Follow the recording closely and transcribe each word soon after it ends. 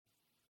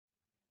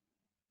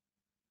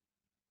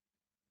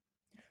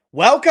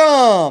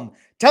Welcome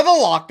to the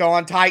Locked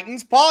On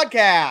Titans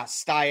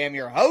podcast. I am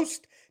your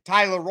host,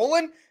 Tyler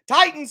Rowland.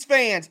 Titans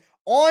fans,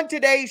 on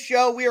today's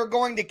show, we are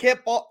going to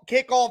kick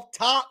off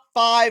top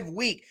 5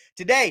 week.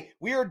 Today,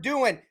 we are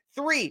doing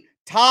 3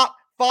 top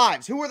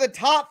 5s. Who are the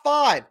top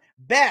 5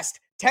 best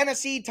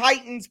Tennessee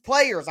Titans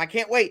players? I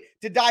can't wait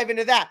to dive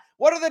into that.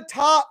 What are the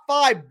top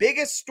 5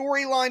 biggest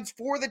storylines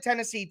for the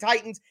Tennessee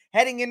Titans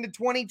heading into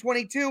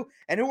 2022?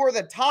 And who are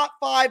the top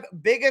 5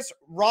 biggest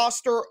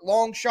roster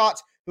long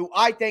shots who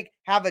I think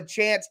have a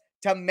chance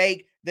to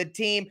make the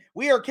team?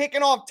 We are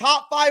kicking off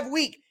top 5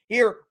 week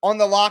here on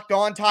the Locked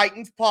On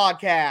Titans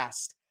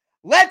podcast.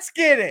 Let's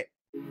get it.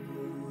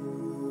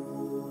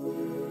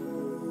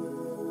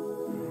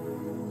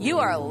 You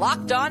are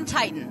Locked On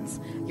Titans,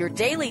 your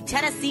daily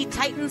Tennessee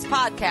Titans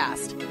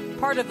podcast,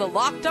 part of the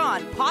Locked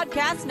On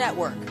Podcast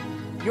Network,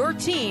 your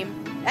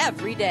team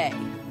every day.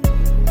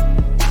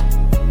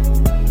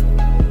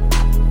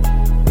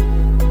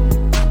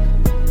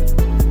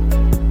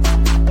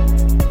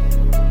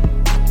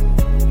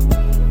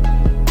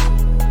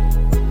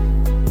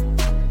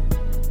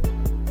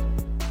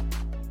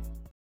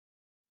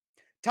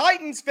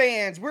 Titans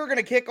fans, we're going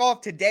to kick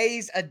off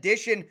today's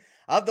edition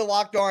of the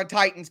Locked On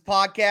Titans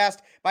podcast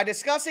by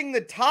discussing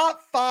the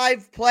top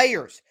 5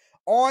 players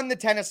on the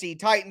Tennessee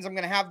Titans. I'm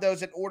going to have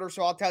those in order,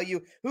 so I'll tell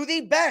you who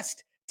the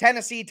best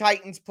Tennessee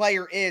Titans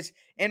player is,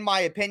 in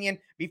my opinion.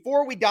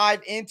 Before we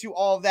dive into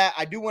all of that,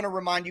 I do want to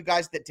remind you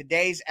guys that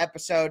today's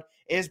episode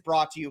is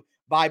brought to you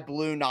by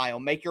Blue Nile.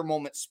 Make your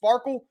moment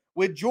sparkle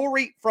with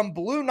jewelry from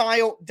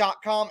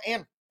BlueNile.com,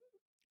 and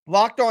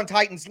Locked On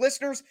Titans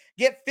listeners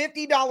get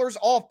 $50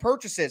 off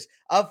purchases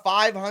of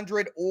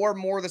 $500 or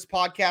more. This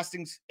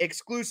podcasting's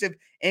exclusive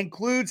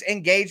includes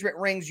engagement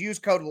rings. Use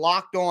code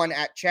Locked On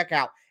at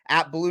checkout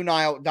at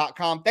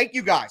BlueNile.com. Thank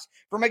you guys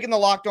for making the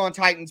Locked On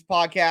Titans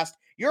podcast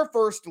your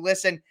first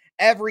listen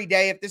every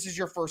day. If this is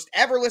your first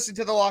ever listen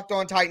to the Locked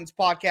On Titans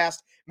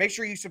podcast, make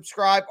sure you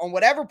subscribe on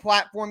whatever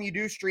platform you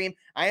do stream.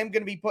 I am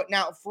going to be putting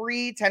out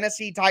free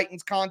Tennessee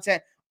Titans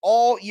content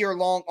all year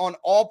long on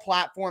all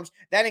platforms.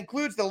 That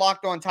includes the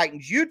Locked On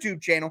Titans YouTube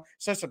channel.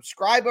 So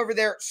subscribe over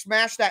there,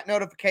 smash that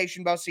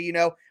notification bell so you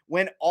know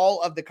when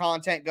all of the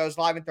content goes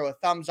live, and throw a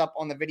thumbs up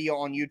on the video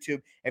on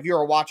YouTube. If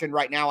you're watching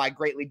right now, I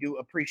greatly do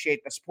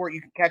appreciate the support.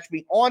 You can catch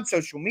me on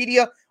social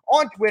media,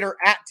 on Twitter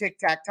at Tic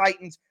Tac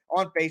Titans,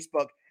 on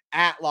Facebook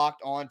at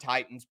Locked On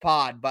Titans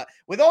Pod. But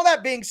with all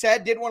that being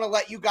said, did want to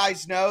let you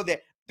guys know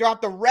that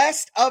throughout the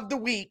rest of the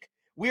week,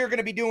 we are going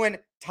to be doing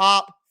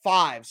top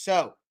 5.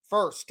 So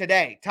first,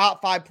 today,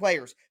 top 5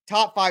 players,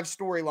 top 5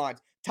 storylines,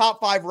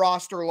 top 5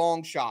 roster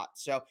long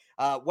shots. So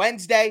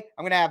Wednesday,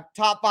 I'm going to have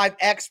top 5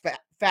 X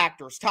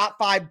factors, top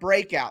 5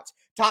 breakouts,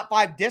 top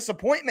 5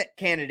 disappointment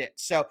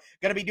candidates. So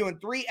going to be doing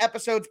 3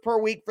 episodes per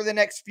week for the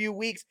next few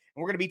weeks.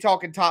 And we're going to be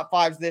talking top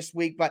 5s this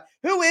week. But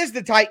who is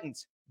the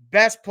Titans'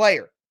 best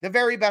player, the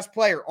very best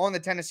player on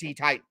the Tennessee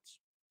Titans?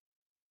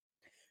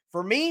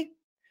 For me,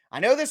 I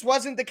know this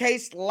wasn't the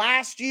case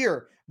last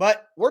year,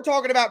 but we're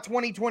talking about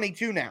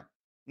 2022 now,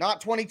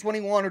 not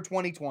 2021 or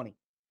 2020.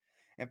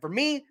 And for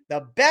me,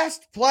 the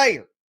best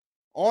player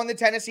on the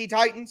Tennessee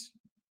Titans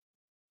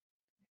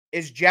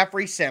is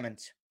Jeffrey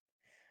Simmons.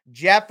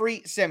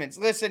 Jeffrey Simmons.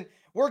 Listen,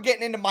 we're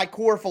getting into my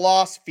core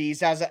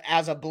philosophies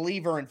as a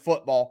believer in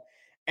football,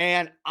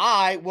 and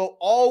I will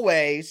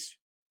always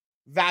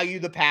value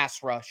the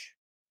pass rush.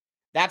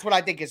 That's what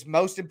I think is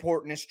most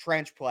important, is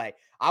trench play.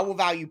 I will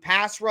value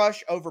pass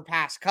rush over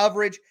pass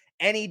coverage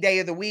any day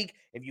of the week.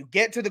 If you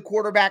get to the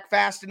quarterback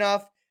fast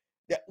enough,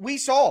 we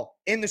saw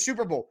in the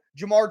Super Bowl,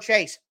 Ja'Marr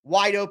Chase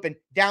wide open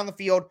down the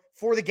field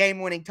for the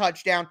game-winning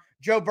touchdown.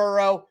 Joe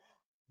Burrow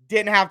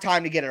didn't have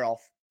time to get it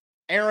off.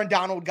 Aaron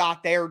Donald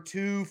got there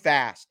too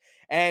fast.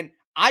 And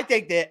I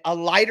think that a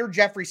lighter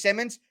Jeffrey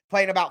Simmons,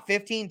 playing about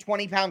 15,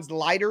 20 pounds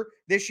lighter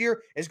this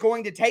year, is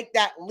going to take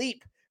that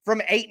leap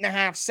from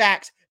 8.5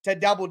 sacks to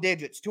double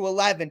digits, to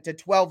 11 to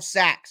 12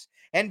 sacks,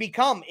 and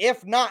become,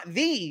 if not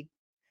the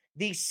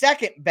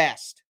second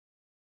best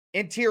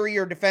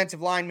interior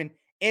defensive lineman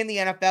in the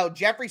NFL.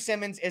 Jeffrey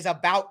Simmons is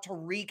about to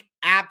wreak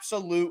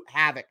absolute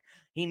havoc.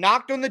 He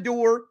knocked on the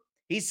door.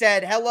 He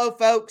said, "Hello,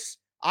 folks.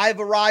 I've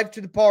arrived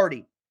to the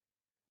party."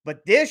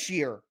 But this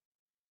year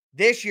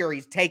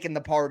he's taken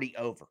the party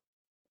over.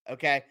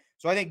 Okay?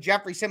 So I think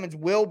Jeffrey Simmons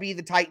will be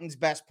the Titans'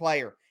 best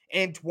player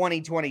in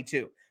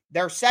 2022.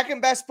 Their second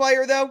best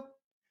player, though,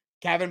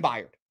 Kevin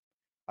Byard.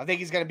 I think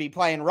he's going to be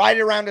playing right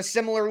around a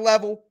similar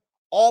level,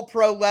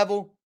 all-pro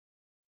level.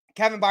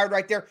 Kevin Byard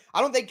right there.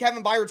 I don't think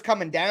Kevin Byard's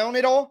coming down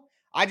at all.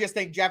 I just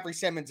think Jeffrey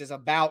Simmons is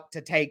about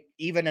to take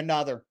even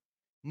another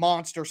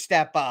monster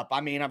step up. I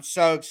mean, I'm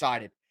so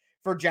excited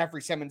for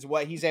Jeffrey Simmons,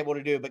 what he's able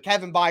to do. But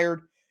Kevin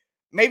Byard,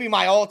 maybe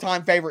my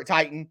all-time favorite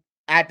Titan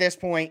at this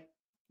point.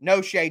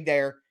 No shade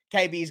there.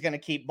 KB is going to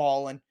keep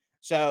balling.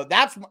 So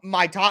that's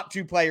my top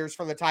 2 players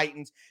for the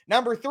Titans.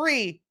 Number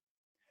 3,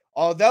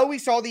 although we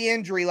saw the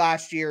injury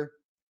last year,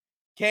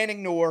 can't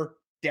ignore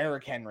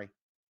Derrick Henry.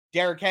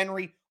 Derrick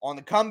Henry on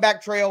the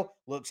comeback trail,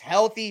 looks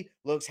healthy,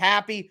 looks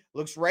happy,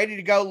 looks ready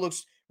to go,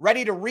 looks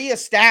ready to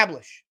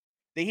reestablish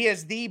that he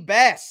is the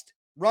best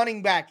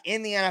running back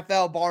in the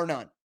NFL, bar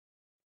none.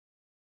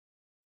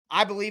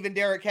 I believe in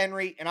Derrick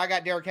Henry, and I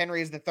got Derrick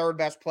Henry as the third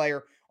best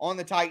player on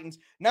the Titans.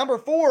 Number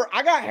 4,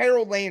 I got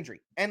Harold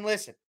Landry. And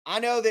listen, I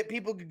know that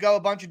people could go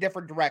a bunch of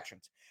different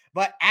directions,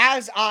 but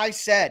as I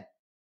said,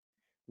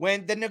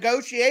 when the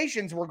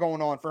negotiations were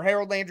going on for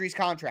Harold Landry's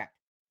contract,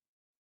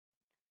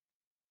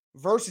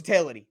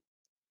 versatility.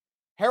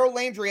 Harold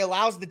Landry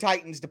allows the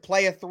Titans to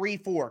play a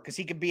 3-4 because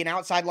he can be an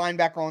outside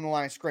linebacker on the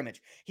line of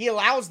scrimmage. He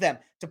allows them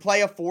to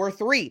play a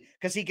 4-3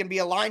 because he can be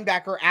a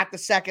linebacker at the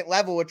second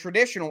level, a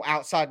traditional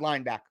outside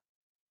linebacker.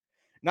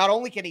 Not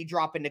only can he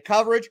drop into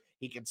coverage,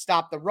 he can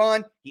stop the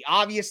run. He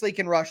obviously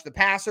can rush the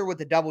passer with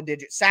the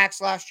double-digit sacks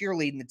last year,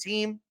 leading the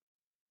team.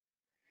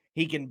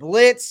 He can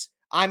blitz.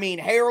 I mean,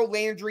 Harold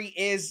Landry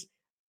is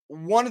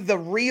one of the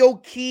real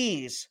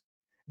keys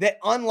that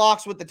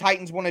unlocks what the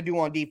Titans want to do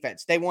on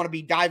defense. They want to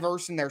be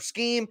diverse in their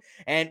scheme.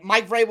 And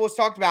Mike Vrabel has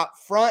talked about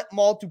front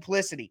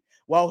multiplicity.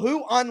 Well,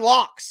 who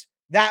unlocks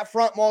that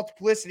front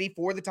multiplicity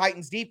for the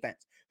Titans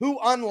defense? Who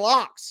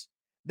unlocks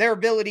their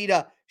ability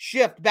to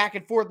shift back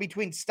and forth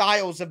between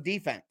styles of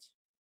defense?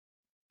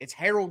 It's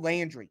Harold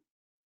Landry.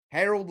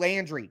 Harold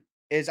Landry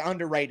is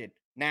underrated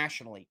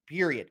nationally,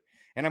 period.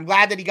 And I'm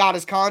glad that he got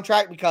his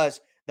contract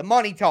because the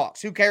money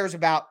talks. Who cares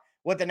about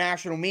what the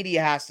national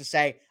media has to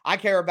say? I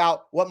care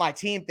about what my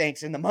team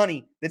thinks and the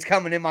money that's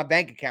coming in my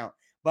bank account.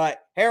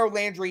 But Harold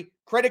Landry,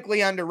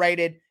 critically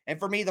underrated, and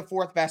for me, the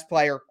fourth best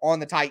player on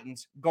the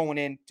Titans going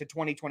into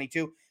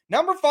 2022.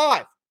 Number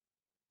 5.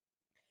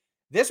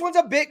 This one's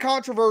a bit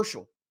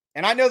controversial,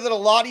 and I know that a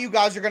lot of you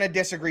guys are going to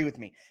disagree with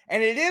me,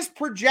 and it is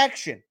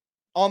projection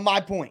on my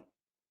point.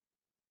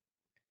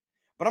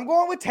 But I'm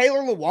going with Taylor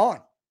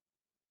Lewan.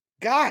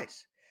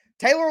 Guys,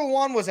 Taylor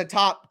Lewan was a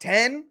top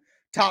 10,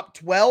 top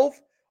 12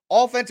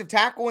 offensive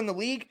tackle in the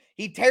league.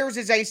 He tears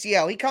his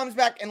ACL. He comes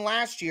back, and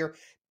last year,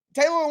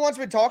 Taylor Lewan's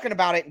been talking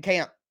about it in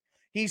camp.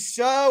 He's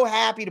so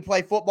happy to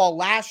play football.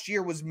 Last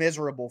year was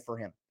miserable for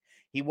him.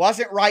 He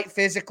wasn't right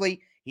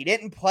physically. He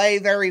didn't play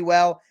very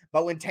well.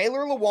 But when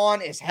Taylor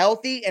Lewan is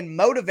healthy and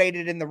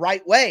motivated in the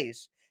right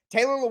ways,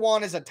 Taylor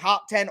Lewan is a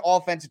top 10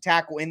 offensive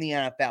tackle in the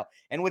NFL.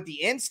 And with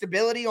the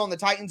instability on the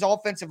Titans'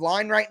 offensive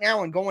line right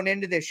now and going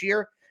into this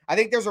year, I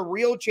think there's a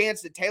real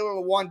chance that Taylor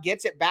Lewan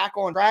gets it back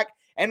on track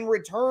and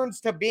returns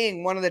to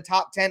being one of the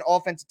top 10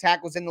 offensive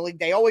tackles in the league.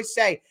 They always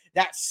say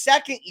that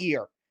second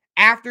year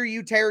after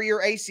you tear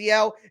your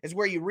ACL is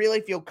where you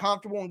really feel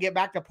comfortable and get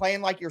back to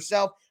playing like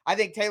yourself. I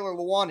think Taylor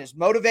Lewan is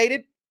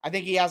motivated. I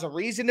think he has a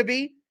reason to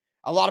be.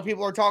 A lot of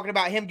people are talking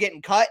about him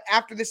getting cut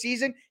after the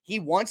season. He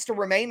wants to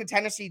remain a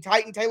Tennessee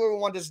Titan. Taylor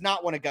Lewan does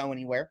not want to go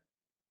anywhere.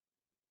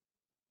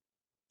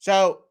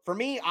 So for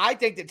me, I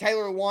think that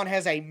Taylor Lewan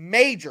has a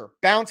major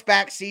bounce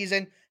back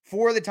season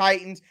for the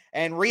Titans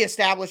and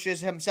reestablishes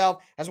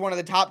himself as one of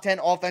the top 10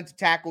 offensive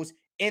tackles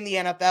in the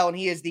NFL. And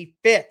he is the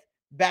 5th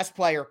best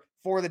player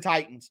for the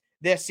Titans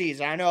this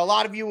season. I know a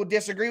lot of you will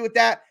disagree with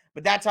that,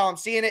 but that's how I'm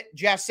seeing it.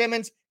 Jeff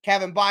Simmons,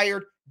 Kevin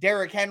Byard,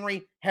 Derrick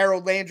Henry,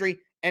 Harold Landry,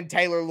 and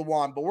Taylor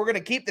Lewan. But we're going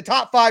to keep the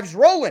top 5s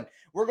rolling.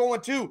 We're going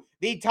to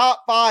the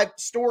top 5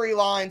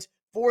 storylines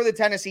for the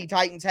Tennessee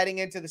Titans heading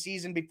into the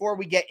season. Before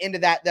we get into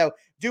that, though,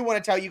 do want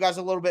to tell you guys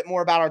a little bit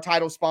more about our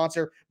title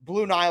sponsor,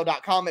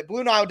 BlueNile.com. At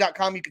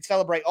BlueNile.com, you can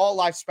celebrate all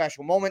life's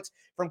special moments,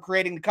 from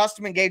creating the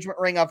custom engagement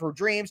ring of her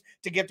dreams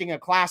to gifting a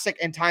classic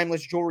and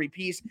timeless jewelry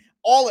piece,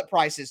 all at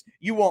prices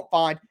you won't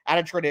find at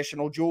a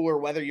traditional jeweler.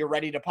 Whether you're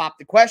ready to pop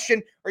the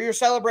question or you're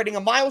celebrating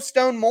a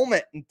milestone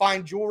moment and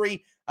find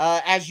jewelry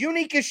as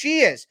unique as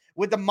she is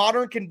with the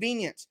modern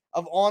convenience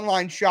of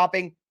online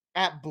shopping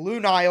at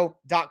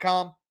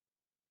BlueNile.com.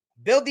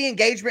 Build the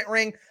engagement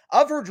ring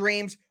of her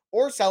dreams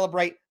or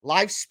celebrate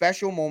life's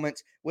special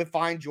moments with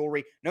fine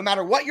jewelry. No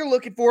matter what you're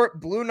looking for,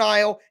 Blue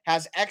Nile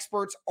has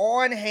experts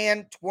on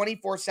hand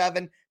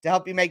 24/7 to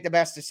help you make the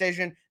best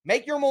decision.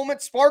 Make your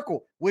moment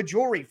sparkle with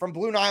jewelry from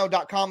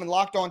BlueNile.com, and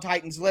Locked On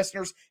Titans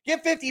listeners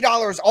get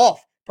 $50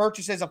 off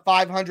purchases of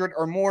 $500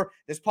 or more.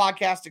 This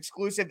podcast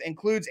exclusive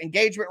includes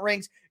engagement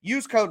rings.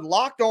 Use code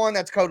Locked On.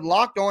 That's code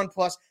Locked On.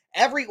 Plus,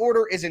 every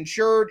order is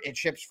insured. It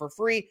ships for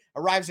free,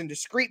 arrives in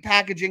discreet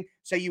packaging,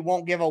 so you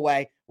won't give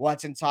away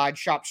what's inside.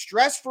 Shop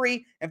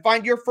stress-free and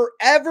find your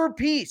forever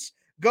peace.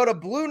 Go to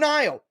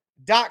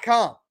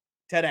BlueNile.com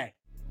today.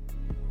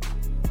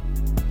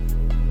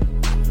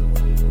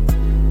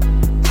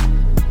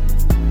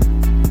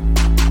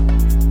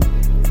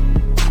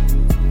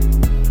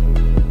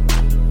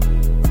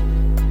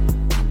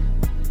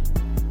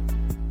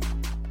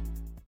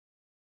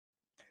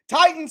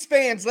 Titans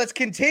fans, let's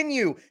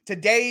continue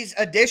today's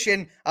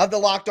edition of the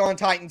Locked On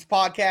Titans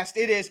podcast.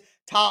 It is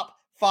top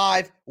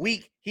 5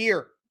 week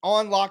here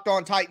on Locked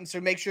On Titans,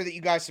 so make sure that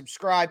you guys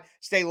subscribe,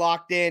 stay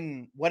locked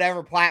in,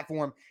 whatever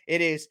platform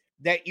it is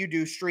that you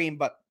do stream.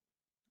 But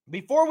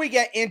before we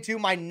get into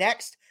my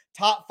next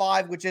top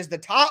 5, which is the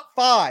top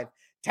 5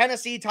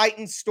 Tennessee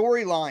Titans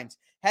storylines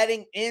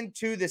heading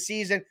into the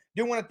season,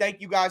 do want to thank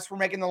you guys for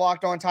making the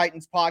Locked On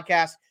Titans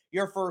podcast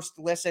your first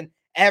listen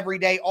every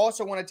day.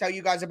 Also want to tell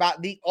you guys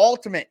about the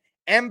ultimate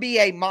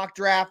NBA mock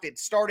draft. It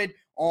started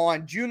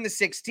on June the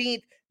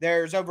 16th.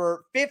 There's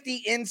over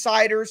 50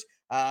 insiders.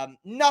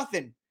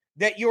 Nothing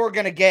that you're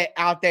going to get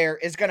out there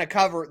is going to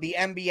cover the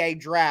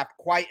NBA draft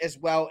quite as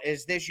well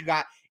as this. You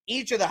got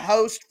each of the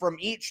hosts from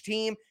each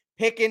team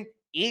picking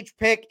each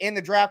pick in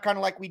the draft, kind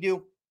of like we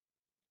do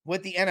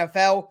with the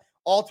NFL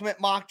Ultimate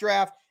Mock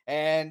Draft.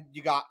 And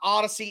you got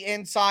Odyssey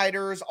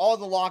insiders, all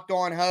the Locked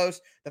On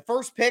hosts. The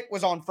first pick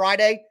was on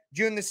Friday,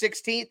 June the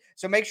 16th.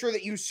 So make sure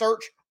that you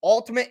search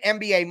Ultimate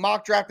NBA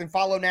Mock Draft and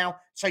follow now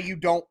so you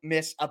don't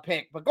miss a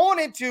pick. But going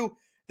into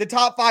the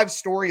top 5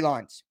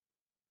 storylines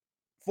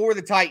for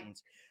the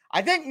Titans,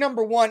 I think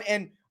number one,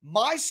 and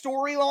my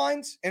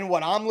storylines and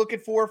what I'm looking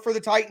for the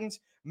Titans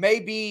may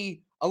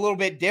be a little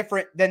bit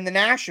different than the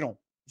national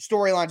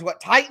storylines.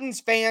 What Titans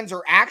fans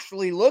are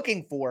actually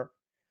looking for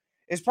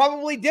is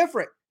probably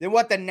different than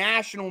what the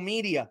national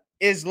media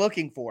is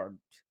looking for.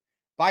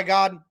 By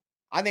God,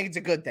 I think it's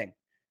a good thing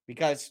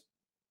because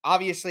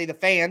obviously the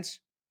fans,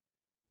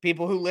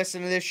 people who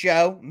listen to this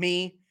show,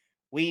 me,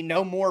 we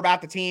know more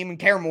about the team and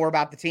care more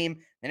about the team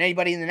than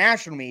anybody in the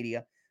national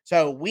media.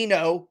 So we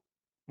know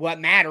what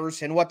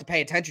matters and what to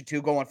pay attention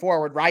to going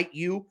forward, right?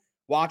 You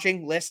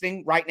watching,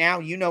 listening right now,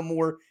 you know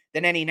more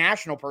than any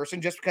national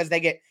person. Just because they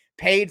get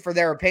paid for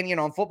their opinion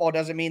on football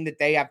doesn't mean that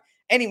they have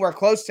anywhere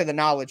close to the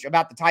knowledge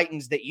about the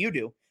Titans that you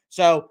do.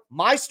 So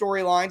my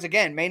storylines,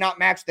 again, may not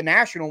match the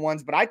national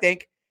ones, but I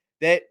think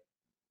that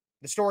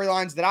the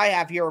storylines that I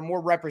have here are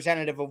more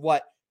representative of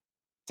what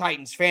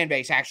Titans fan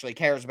base actually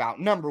cares about.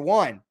 Number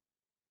one,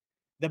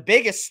 the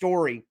biggest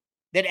story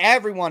that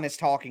everyone is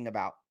talking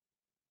about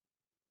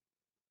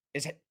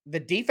is the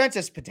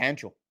defense's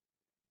potential.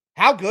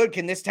 How good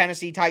can this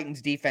Tennessee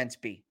Titans defense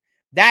be?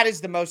 That is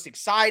the most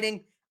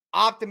exciting,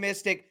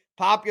 optimistic,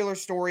 popular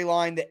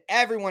storyline that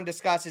everyone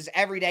discusses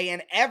every day,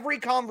 and every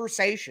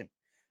conversation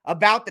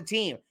about the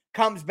team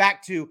comes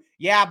back to,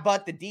 yeah,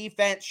 but the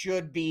defense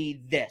should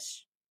be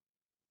this.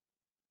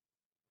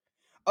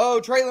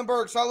 Oh, Treylon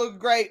Burks, I look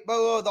great,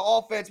 but the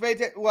offense,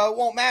 well, it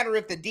won't matter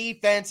if the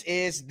defense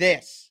is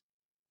this.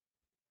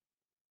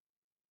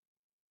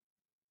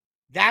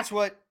 That's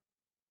what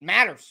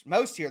matters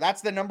most here.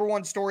 That's the number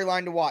one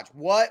storyline to watch.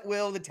 What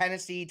will the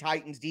Tennessee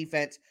Titans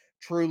defense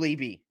truly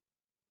be?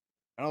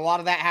 And a lot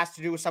of that has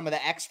to do with some of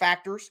the X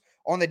factors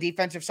on the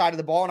defensive side of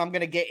the ball. And I'm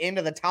going to get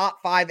into the top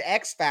 5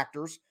 X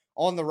factors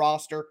on the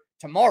roster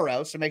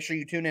tomorrow. So make sure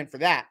you tune in for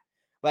that.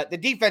 But the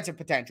defensive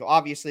potential,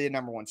 obviously the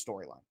number one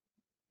storyline.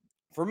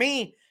 For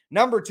me,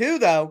 number 2,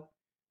 though,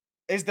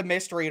 is the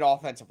mystery at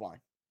offensive line.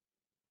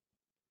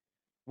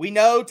 We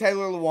know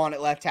Taylor Lewan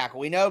at left tackle.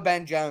 We know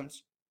Ben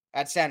Jones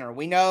at center.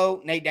 We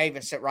know Nate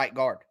Davis at right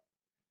guard.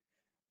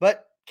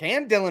 But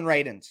can Dylan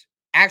Radins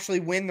actually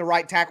win the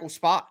right tackle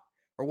spot?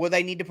 Or will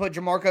they need to put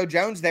Jamarco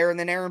Jones there and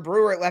then Aaron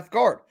Brewer at left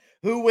guard?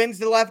 Who wins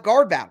the left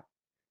guard battle?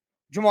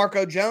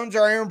 Jamarco Jones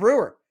or Aaron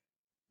Brewer?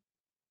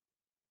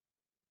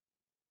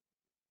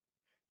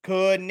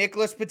 Could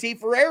Nicholas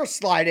Petit-Ferrer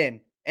slide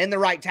in the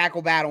right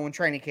tackle battle in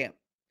training camp?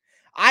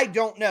 I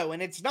don't know.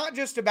 And it's not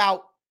just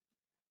about,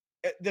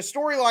 the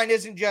storyline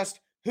isn't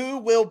just who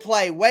will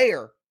play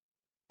where,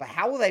 but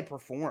how will they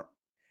perform?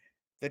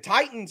 The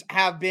Titans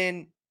have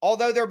been,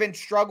 although there have been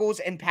struggles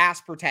in pass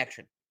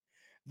protection,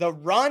 the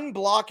run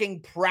blocking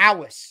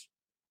prowess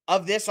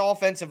of this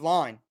offensive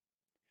line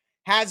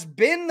has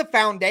been the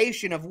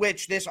foundation of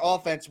which this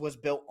offense was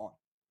built on.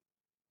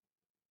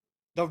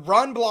 The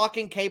run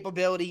blocking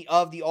capability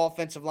of the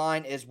offensive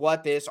line is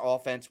what this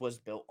offense was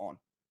built on.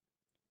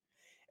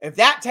 If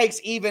that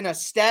takes even a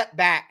step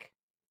back,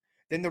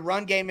 then the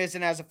run game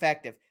isn't as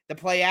effective. The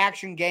play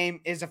action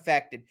game is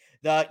affected.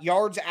 The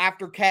yards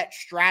after catch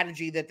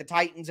strategy that the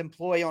Titans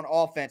employ on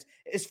offense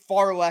is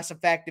far less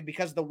effective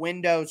because the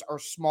windows are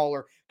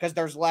smaller, because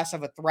there's less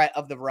of a threat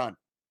of the run.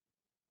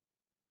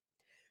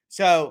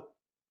 So,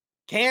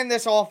 can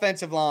this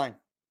offensive line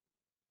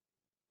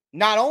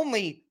not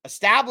only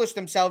establish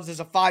themselves as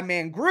a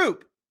 5-man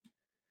group,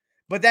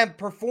 but then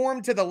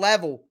perform to the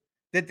level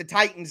that the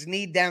Titans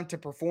need them to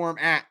perform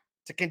at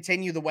to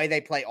continue the way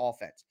they play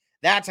offense?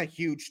 That's a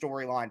huge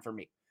storyline for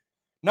me.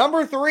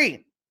 Number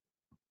 3,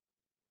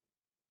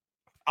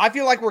 I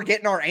feel like we're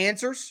getting our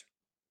answers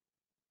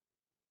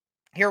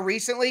here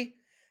recently,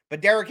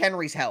 but Derrick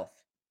Henry's health.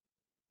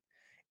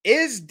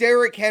 Is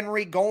Derrick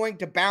Henry going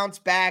to bounce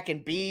back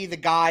and be the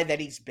guy that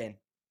he's been?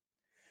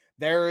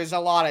 There is a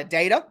lot of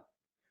data.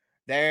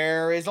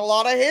 There is a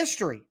lot of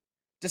history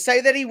to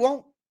say that he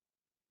won't.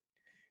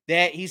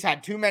 That he's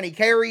had too many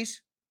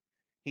carries.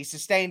 He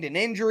sustained an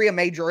injury, a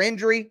major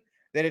injury,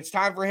 that it's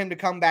time for him to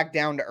come back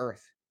down to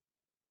earth.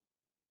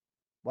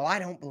 Well, I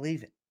don't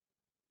believe it.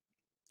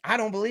 I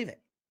don't believe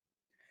it.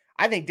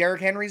 I think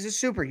Derrick Henry's a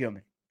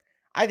superhuman.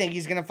 I think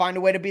he's going to find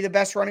a way to be the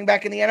best running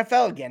back in the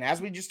NFL again,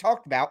 as we just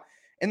talked about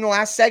in the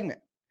last segment.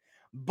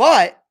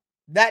 But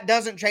that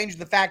doesn't change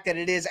the fact that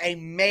it is a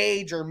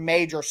major,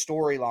 major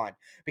storyline.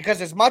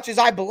 Because as much as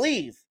I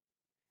believe,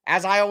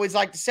 as I always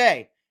like to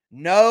say,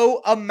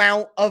 no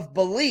amount of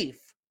belief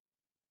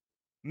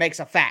makes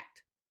a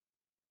fact.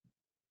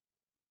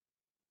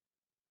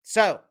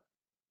 So,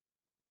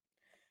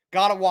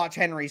 Got to watch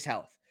Henry's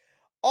health.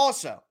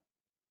 Also,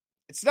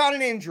 it's not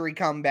an injury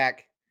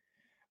comeback,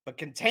 but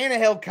can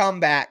Tannehill come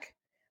back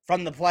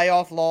from the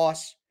playoff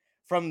loss,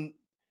 from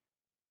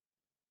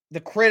the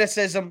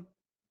criticism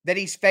that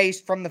he's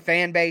faced from the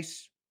fan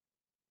base,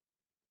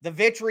 the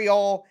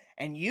vitriol,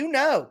 and you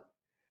know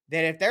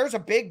that if there's a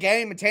big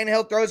game and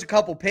Tannehill throws a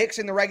couple picks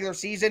in the regular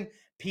season,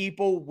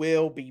 people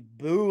will be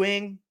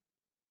booing.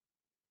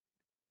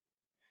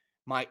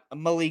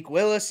 Malik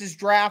Willis is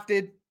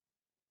drafted.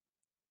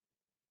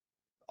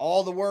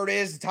 All the word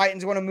is the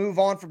Titans want to move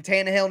on from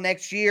Tannehill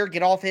next year,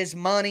 get off his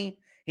money.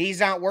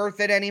 He's not worth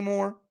it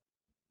anymore.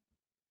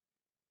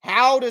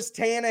 How does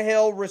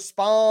Tannehill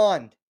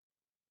respond?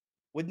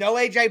 With no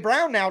A.J.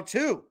 Brown now,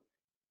 too.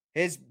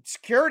 His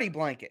security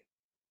blanket.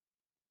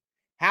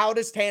 How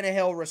does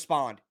Tannehill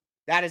respond?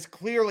 That is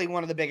clearly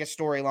one of the biggest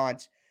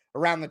storylines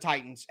around the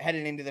Titans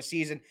heading into the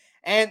season.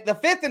 And the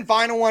fifth and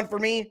final one for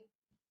me,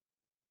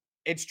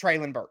 it's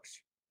Treylon Burks.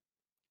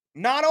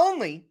 Not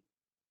only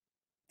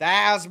the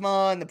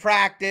asthma and the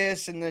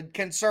practice and the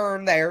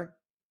concern there,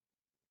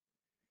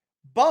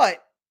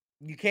 but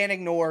you can't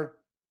ignore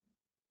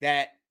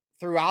that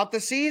throughout the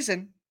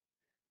season,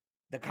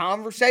 the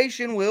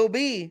conversation will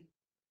be,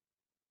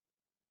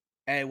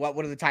 hey, what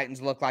do the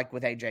Titans look like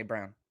with A.J.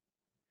 Brown?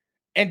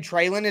 And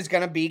Treylon is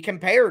going to be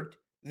compared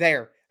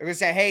there. They're going to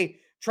say, hey,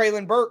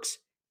 Treylon Burks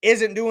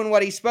isn't doing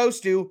what he's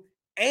supposed to,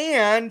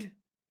 and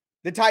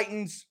the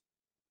Titans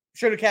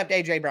should have kept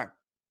A.J. Brown.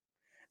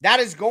 That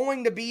is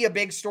going to be a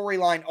big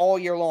storyline all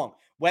year long,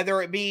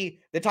 whether it be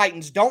the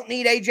Titans don't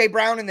need A.J.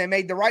 Brown and they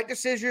made the right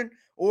decision,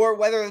 or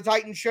whether the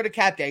Titans should have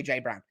kept A.J.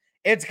 Brown.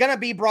 It's going to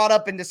be brought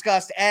up and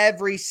discussed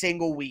every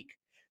single week.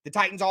 The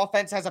Titans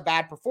offense has a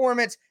bad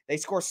performance. They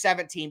score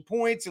 17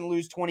 points and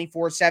lose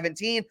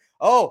 24-17.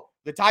 Oh,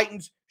 the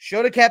Titans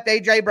should have kept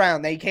A.J.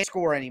 Brown. They can't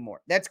score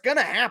anymore. That's going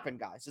to happen,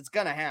 guys. It's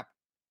going to happen.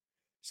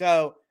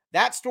 So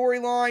that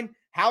storyline,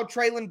 how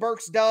Treylon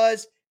Burks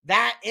does,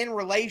 that in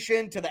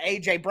relation to the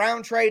A.J.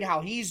 Brown trade, how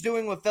he's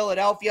doing with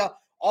Philadelphia,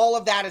 all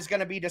of that is going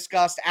to be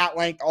discussed at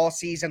length all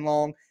season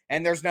long,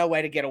 and there's no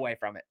way to get away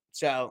from it.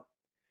 So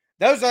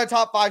those are the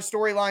top 5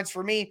 storylines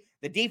for me.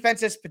 The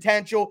defense's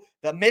potential,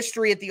 the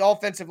mystery at the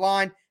offensive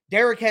line,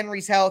 Derrick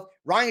Henry's health,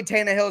 Ryan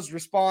Tannehill's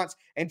response,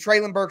 and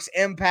Treylon Burks'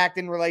 impact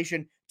in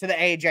relation to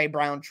the A.J.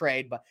 Brown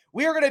trade. But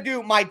we are going to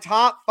do my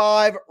top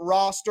 5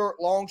 roster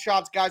long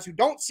shots, guys who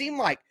don't seem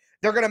like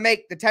they're going to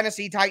make the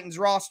Tennessee Titans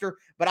roster,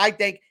 but I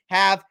think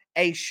have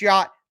a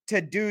shot to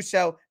do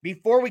so.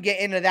 Before we get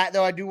into that,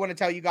 though, I do want to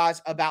tell you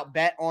guys about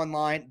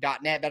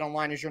betonline.net.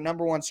 BetOnline is your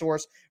number one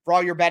source for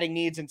all your betting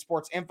needs and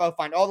sports info.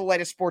 Find all the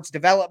latest sports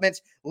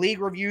developments, league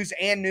reviews,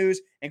 and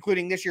news,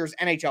 including this year's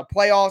NHL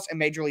playoffs and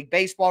Major League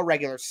Baseball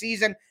regular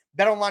season.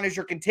 BetOnline is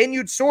your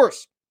continued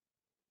source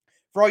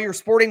for all your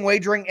sporting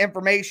wagering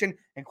information,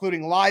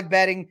 including live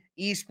betting,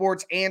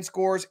 esports, and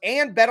scores.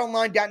 And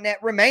betonline.net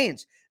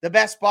remains the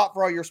best spot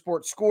for all your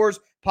sports scores,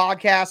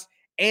 podcasts,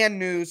 and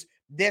news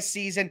this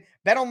season.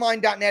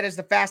 BetOnline.net is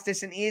the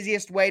fastest and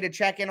easiest way to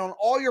check in on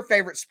all your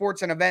favorite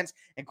sports and events,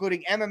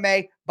 including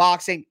MMA,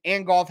 boxing,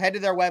 and golf. Head to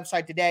their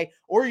website today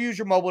or use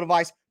your mobile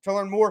device to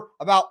learn more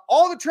about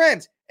all the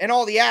trends and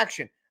all the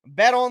action.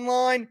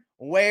 BetOnline,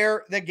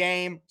 where the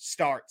game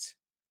starts.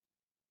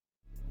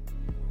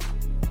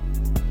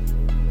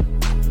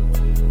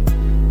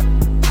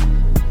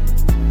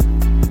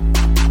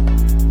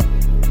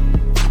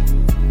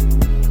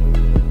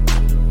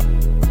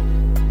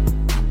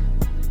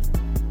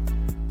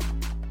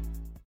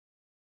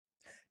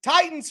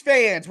 Titans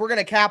fans, we're going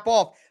to cap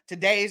off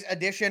today's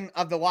edition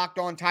of the Locked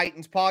On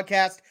Titans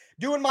podcast,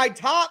 doing my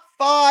top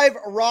 5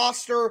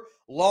 roster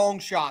long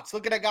shots.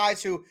 Looking at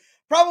guys who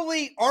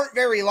probably aren't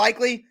very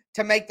likely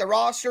to make the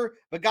roster,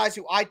 but guys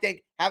who I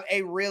think have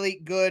a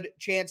really good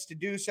chance to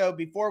do so.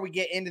 Before we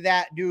get into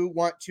that, I do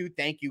want to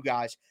thank you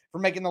guys for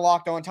making the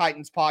Locked On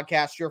Titans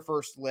podcast your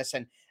first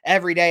listen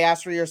every day.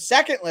 As for your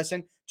second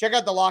listen, check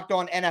out the Locked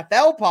On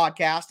NFL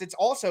podcast. It's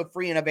also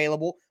free and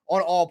available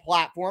on all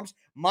platforms,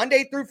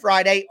 Monday through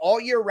Friday, all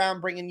year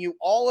round, bringing you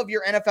all of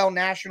your NFL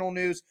national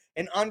news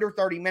in under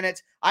 30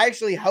 minutes. I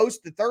actually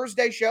host the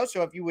Thursday show,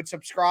 so if you would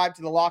subscribe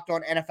to the Locked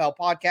On NFL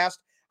podcast,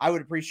 I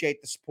would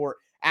appreciate the support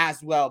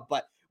as well.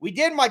 But we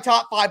did my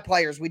top 5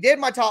 players. We did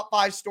my top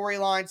 5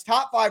 storylines,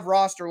 top 5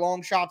 roster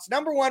long shots.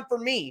 Number 1 for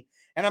me,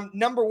 and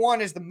number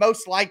 1 is the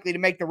most likely to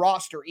make the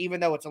roster, even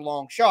though it's a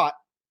long shot,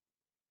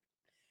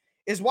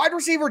 is wide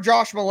receiver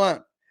Josh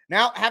Malone.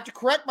 Now, I have to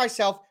correct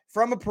myself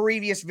from a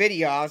previous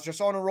video. I was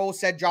just on a roll,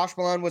 said Josh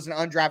Malone was an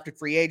undrafted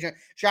free agent.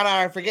 Shout out,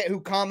 I forget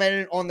who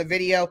commented on the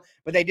video,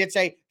 but they did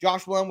say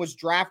Josh Malone was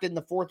drafted in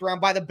the 4th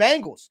round by the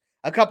Bengals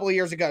a couple of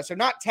years ago. So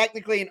not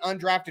technically an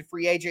undrafted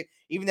free agent,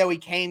 even though he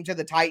came to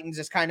the Titans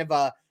as kind of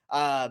a,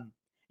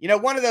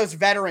 one of those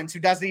veterans who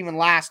doesn't even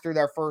last through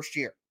their first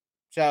year.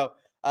 So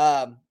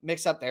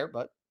mix up there,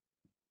 but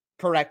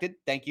corrected.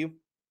 Thank you.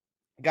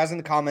 You guys in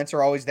the comments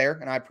are always there,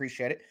 and I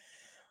appreciate it.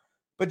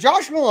 But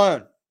Josh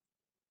Malone,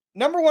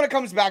 number 1, it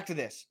comes back to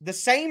this. The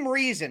same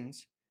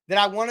reasons that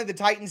I wanted the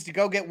Titans to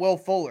go get Will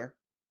Fuller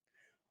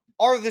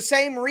are the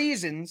same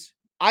reasons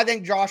I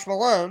think Josh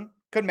Malone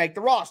could make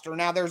the roster.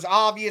 Now, there's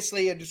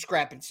obviously a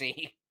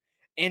discrepancy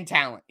in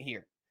talent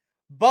here,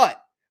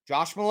 but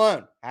Josh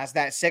Malone has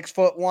that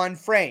 6'1"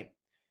 frame,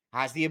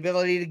 has the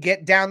ability to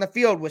get down the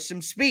field with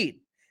some speed,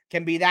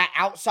 can be that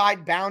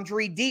outside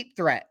boundary deep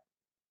threat.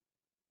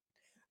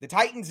 The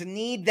Titans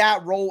need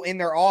that role in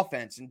their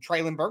offense, and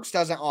Treylon Burks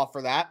doesn't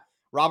offer that.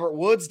 Robert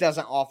Woods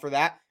doesn't offer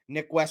that.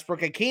 Nick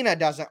Westbrook-Ikhine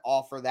doesn't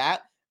offer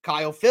that.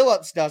 Kyle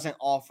Phillips doesn't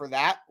offer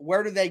that.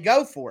 Where do they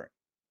go for it?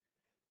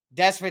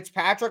 Des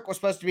Fitzpatrick was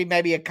supposed to be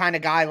maybe a kind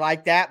of guy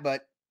like that,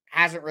 but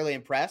hasn't really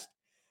impressed.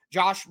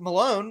 Josh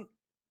Malone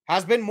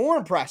has been more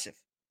impressive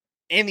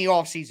in the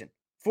offseason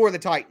for the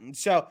Titans.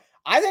 So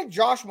I think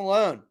Josh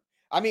Malone,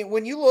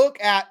 when you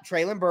look at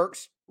Treylon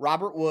Burks,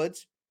 Robert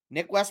Woods,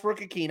 Nick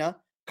Westbrook-Ikhine,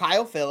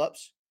 Kyle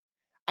Phillips,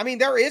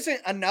 there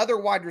isn't another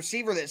wide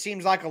receiver that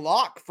seems like a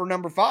lock for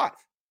number 5.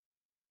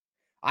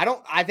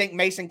 I think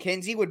Mason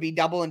Kinsey would be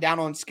doubling down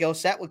on skill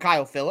set with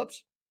Kyle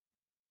Phillips.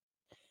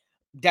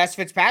 Des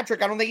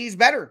Fitzpatrick, I don't think he's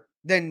better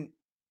than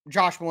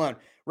Josh Malone.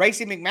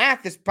 Racey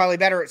McMath is probably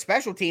better at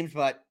special teams,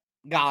 but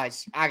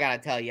guys, I got to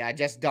tell you, I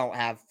just don't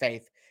have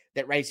faith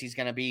that Racey's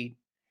going to be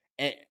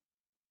a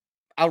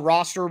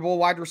rosterable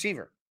wide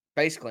receiver,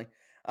 basically.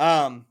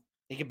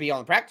 He could be on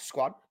the practice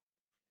squad.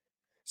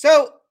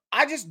 So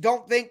I just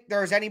don't think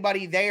there's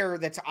anybody there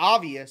that's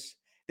obvious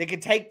that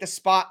could take the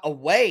spot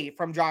away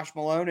from Josh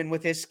Malone, and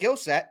with his skill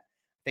set,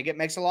 I think it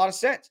makes a lot of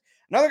sense.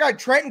 Another guy,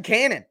 Trenton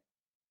Cannon.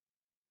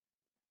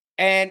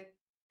 And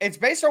it's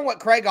based on what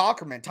Craig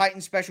Aukerman,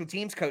 Titans special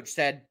teams coach,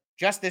 said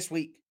just this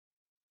week.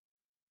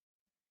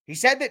 He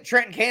said that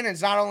Trenton Cannon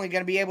is not only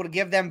going to be able to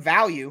give them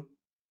value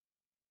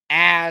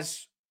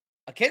as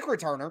a kick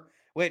returner,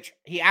 which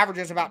he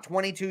averages about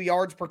 22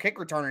 yards per kick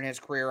return in his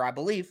career, I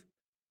believe.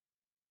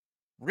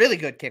 Really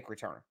good kick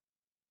returner.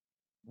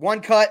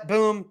 One cut,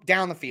 boom,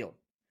 down the field.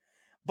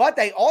 But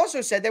they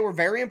also said they were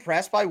very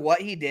impressed by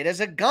what he did as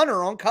a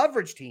gunner on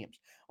coverage teams,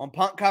 on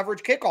punt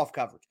coverage, kickoff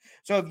coverage.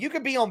 So if you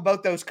could be on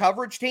both those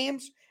coverage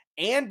teams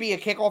and be a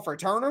kickoff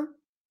returner,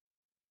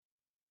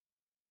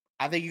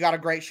 I think you got a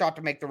great shot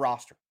to make the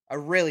roster. A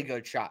really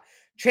good shot.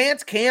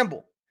 Chance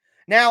Campbell.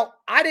 Now,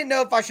 I didn't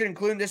know if I should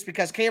include this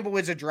because Campbell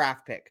is a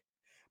draft pick.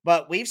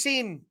 But we've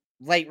seen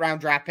late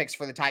round draft picks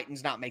for the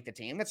Titans not make the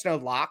team. That's no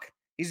lock.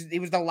 He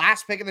was the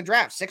last pick in the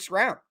draft, 6th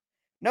round.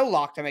 No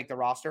lock to make the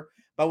roster.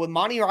 But with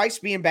Monty Rice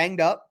being banged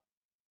up,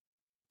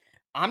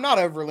 I'm not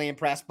overly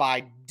impressed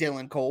by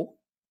Dylan Cole,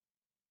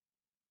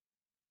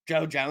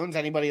 Joe Jones,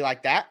 anybody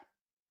like that.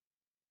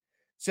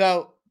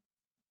 So,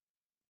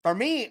 for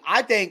me,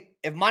 I think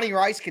if Monty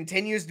Rice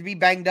continues to be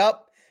banged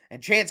up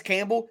and Chance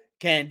Campbell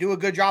can do a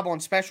good job on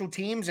special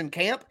teams in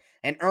camp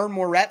and earn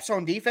more reps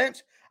on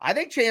defense, I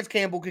think Chance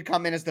Campbell could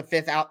come in as the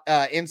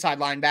 5th inside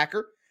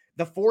linebacker,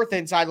 the 4th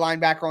inside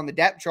linebacker on the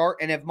depth chart.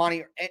 And if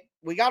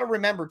we got to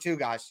remember too,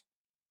 guys,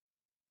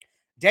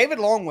 David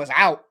Long was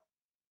out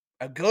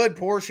a good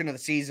portion of the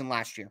season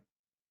last year.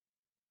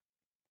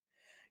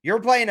 You're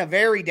playing a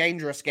very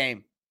dangerous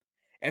game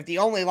if the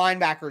only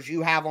linebackers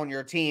you have on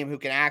your team who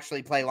can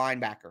actually play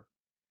linebacker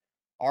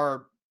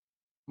are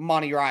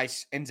Monty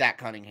Rice and Zach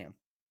Cunningham.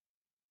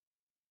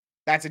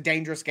 That's a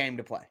dangerous game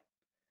to play,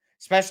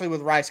 especially with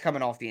Rice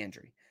coming off the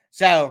injury.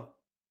 So,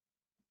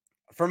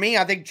 for me,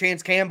 I think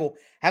Chance Campbell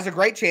has a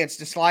great chance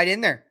to slide in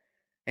there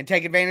and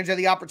take advantage of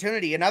the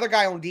opportunity. Another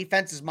guy on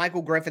defense is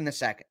Michael Griffin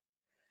II.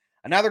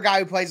 Another guy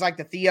who plays like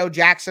the Theo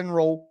Jackson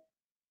role.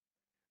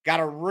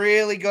 Got a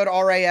really good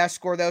RAS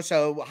score, though,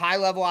 so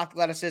high-level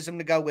athleticism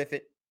to go with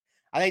it.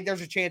 I think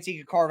there's a chance he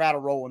could carve out a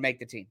role and make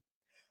the team.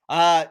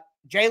 Jalen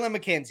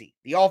McKenzie,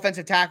 the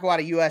offensive tackle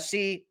out of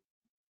USC,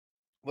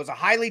 was a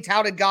highly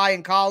touted guy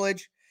in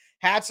college,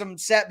 had some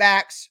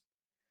setbacks,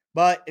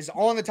 but is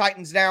on the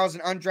Titans now as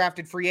an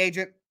undrafted free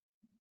agent.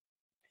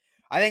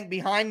 I think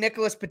behind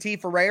Nicholas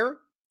Petit-Ferrer,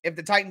 if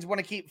the Titans want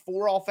to keep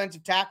 4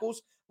 offensive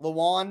tackles,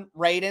 Lewan,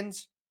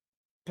 Radens,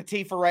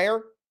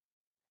 Petit-Ferrer,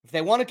 if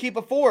they want to keep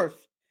a 4th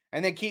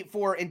and then keep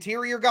 4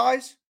 interior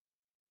guys,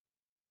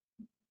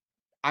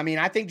 I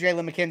think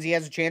Jalen McKenzie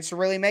has a chance to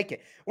really make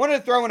it. Wanted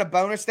to throw in a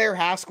bonus there,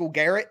 Haskell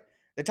Garrett.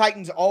 The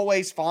Titans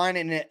always find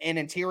an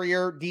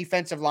interior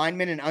defensive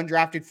lineman in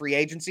undrafted free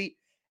agency.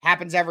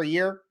 Happens every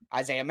year.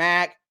 Isaiah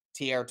Mack,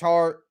 Tierre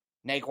Tart,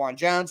 Naquan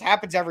Jones.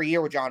 Happens every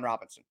year with John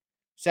Robinson.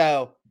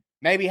 So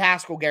maybe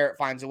Haskell Garrett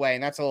finds a way,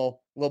 and that's a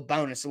little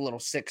bonus, a little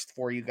 6th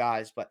for you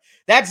guys. But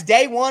that's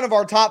day 1 of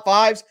our top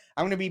 5s.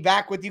 I'm going to be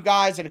back with you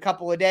guys in a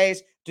couple of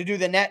days to do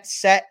the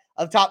next set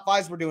of top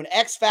 5s. We're doing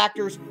X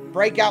Factors,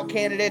 breakout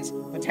candidates,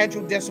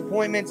 potential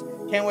disappointments.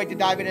 Can't wait to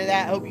dive into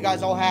that. Hope you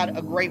guys all had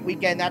a great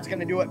weekend. That's going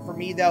to do it for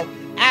me, though.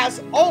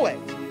 As always,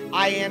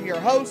 I am your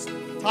host,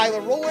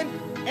 Tyler Rowland,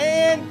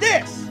 and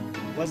this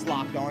was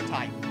Locked On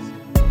Titans.